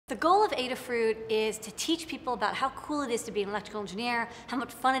The goal of Adafruit is to teach people about how cool it is to be an electrical engineer, how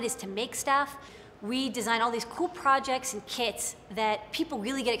much fun it is to make stuff. We design all these cool projects and kits that people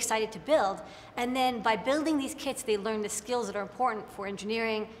really get excited to build. And then by building these kits, they learn the skills that are important for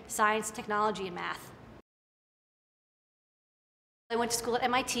engineering, science, technology, and math. I went to school at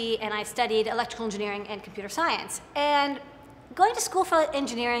MIT and I studied electrical engineering and computer science. And going to school for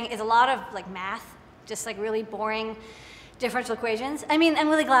engineering is a lot of math, just really boring differential equations. I mean, I'm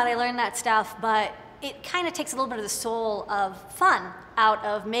really glad I learned that stuff, but it kind of takes a little bit of the soul of fun out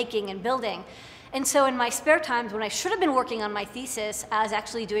of making and building. And so in my spare times, when I should have been working on my thesis, I was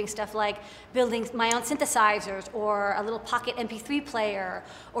actually doing stuff like building my own synthesizers, or a little pocket MP3 player,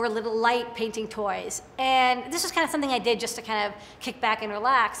 or a little light painting toys. And this was kind of something I did just to kind of kick back and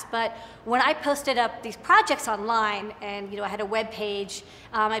relax. But when I posted up these projects online, and I had a web page,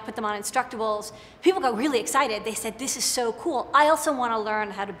 I put them on Instructables, people got really excited. They said, "This is so cool. I also want to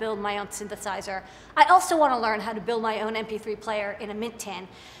learn how to build my own synthesizer. I also want to learn how to build my own MP3 player in a mint tin.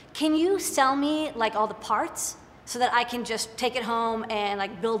 Can you sell me all the parts so that I can just take it home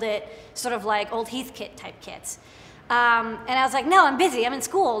and build it sort of like old Heathkit type kits?" And I was like, "No, I'm busy. I'm in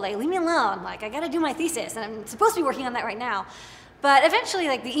school. Leave me alone. I got to do my thesis, and I'm supposed to be working on that right now." But eventually,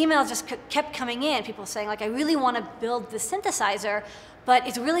 the emails just kept coming in. People saying, "I really want to build the synthesizer, but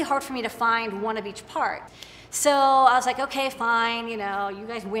it's really hard for me to find one of each part." So I was like, "Okay, fine. You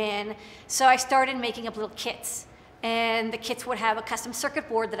guys win." So I started making up little kits. And the kits would have a custom circuit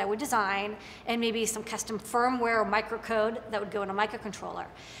board that I would design, and maybe some custom firmware or microcode that would go in a microcontroller.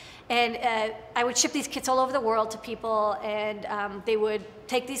 And I would ship these kits all over the world to people, and they would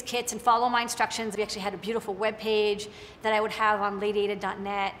take these kits and follow my instructions. We actually had a beautiful web page that I would have on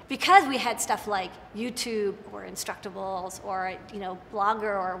lateada.net. Because we had stuff like YouTube or Instructables or Blogger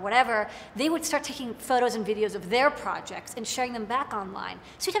or whatever, they would start taking photos and videos of their projects and sharing them back online.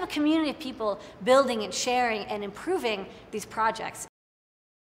 So you'd have a community of people building and sharing and improving these projects.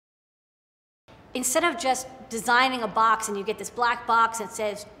 Instead of just designing a box and you get this black box that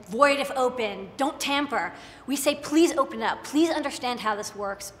says, "Void if open, don't tamper," we say, "Please open up. Please understand how this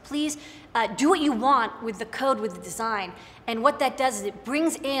works. Please do what you want with the code, with the design." And what that does is it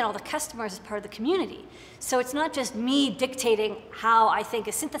brings in all the customers as part of the community. So it's not just me dictating how I think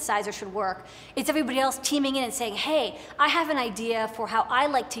a synthesizer should work. It's everybody else teaming in and saying, "Hey, I have an idea for how I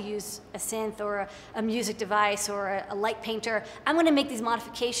like to use a synth or a music device or a light painter. I'm going to make these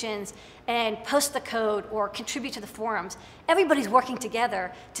modifications and post the code or contribute to the forums." Everybody's working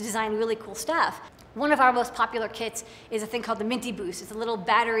together to design really cool stuff. One of our most popular kits is a thing called the Minty Boost. It's a little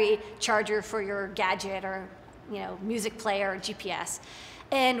battery charger for your gadget or music player or GPS.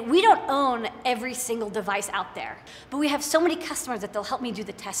 And we don't own every single device out there, but we have so many customers that they'll help me do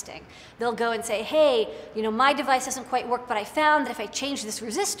the testing. They'll go and say, "Hey, my device doesn't quite work, but I found that if I change this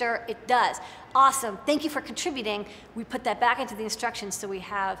resistor, it does." Awesome, thank you for contributing. We put that back into the instructions so we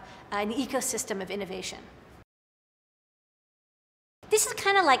have an ecosystem of innovation. This is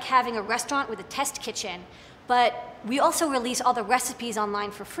kind of like having a restaurant with a test kitchen, but we also release all the recipes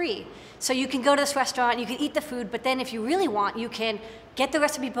online for free. So you can go to this restaurant, you can eat the food, but then if you really want, you can get the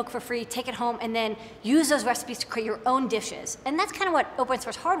recipe book for free, take it home, and then use those recipes to create your own dishes. And that's kind of what open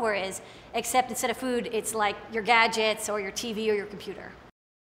source hardware is, except instead of food, it's like your gadgets or your TV or your computer.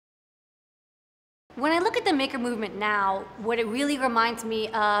 When I look at the maker movement now, what it really reminds me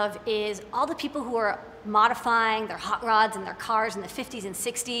of is all the people who are modifying their hot rods and their cars in the 50s and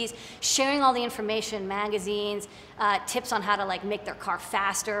 60s, sharing all the information, magazines, tips on how to make their car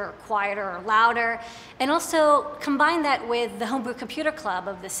faster or quieter or louder, and also combine that with the Homebrew Computer Club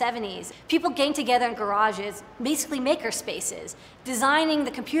of the 70s. People getting together in garages, basically maker spaces, designing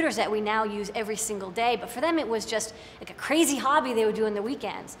the computers that we now use every single day, but for them it was just a crazy hobby they would do in the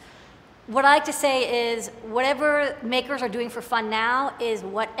weekends. What I like to say is whatever makers are doing for fun now is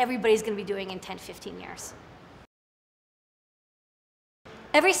what everybody's going to be doing in 10, 15 years.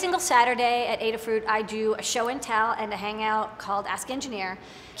 Every single Saturday at Adafruit, I do a show and tell and a hangout called Ask Engineer.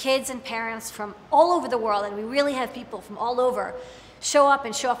 Kids and parents from all over the world, and we really have people from all over, show up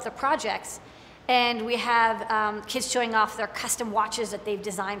and show off their projects. And we have kids showing off their custom watches that they've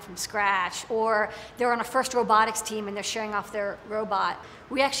designed from scratch, or they're on a FIRST robotics team and they're showing off their robot.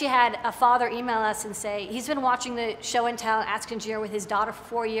 We actually had a father email us and say he's been watching the show and tell Ask Engineer with his daughter for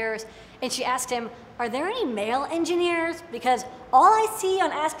 4 years, and she asked him, "Are there any male engineers? Because all I see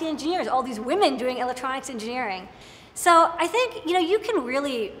on Ask Engineer is all these women doing electronics engineering." So I think you can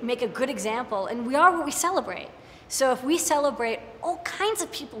really make a good example, and we are what we celebrate. So if we celebrate all kinds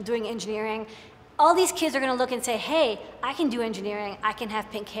of people doing engineering, all these kids are going to look and say, "Hey, I can do engineering, I can have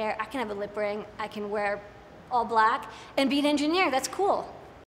pink hair, I can have a lip ring, I can wear all black and be an engineer. That's cool."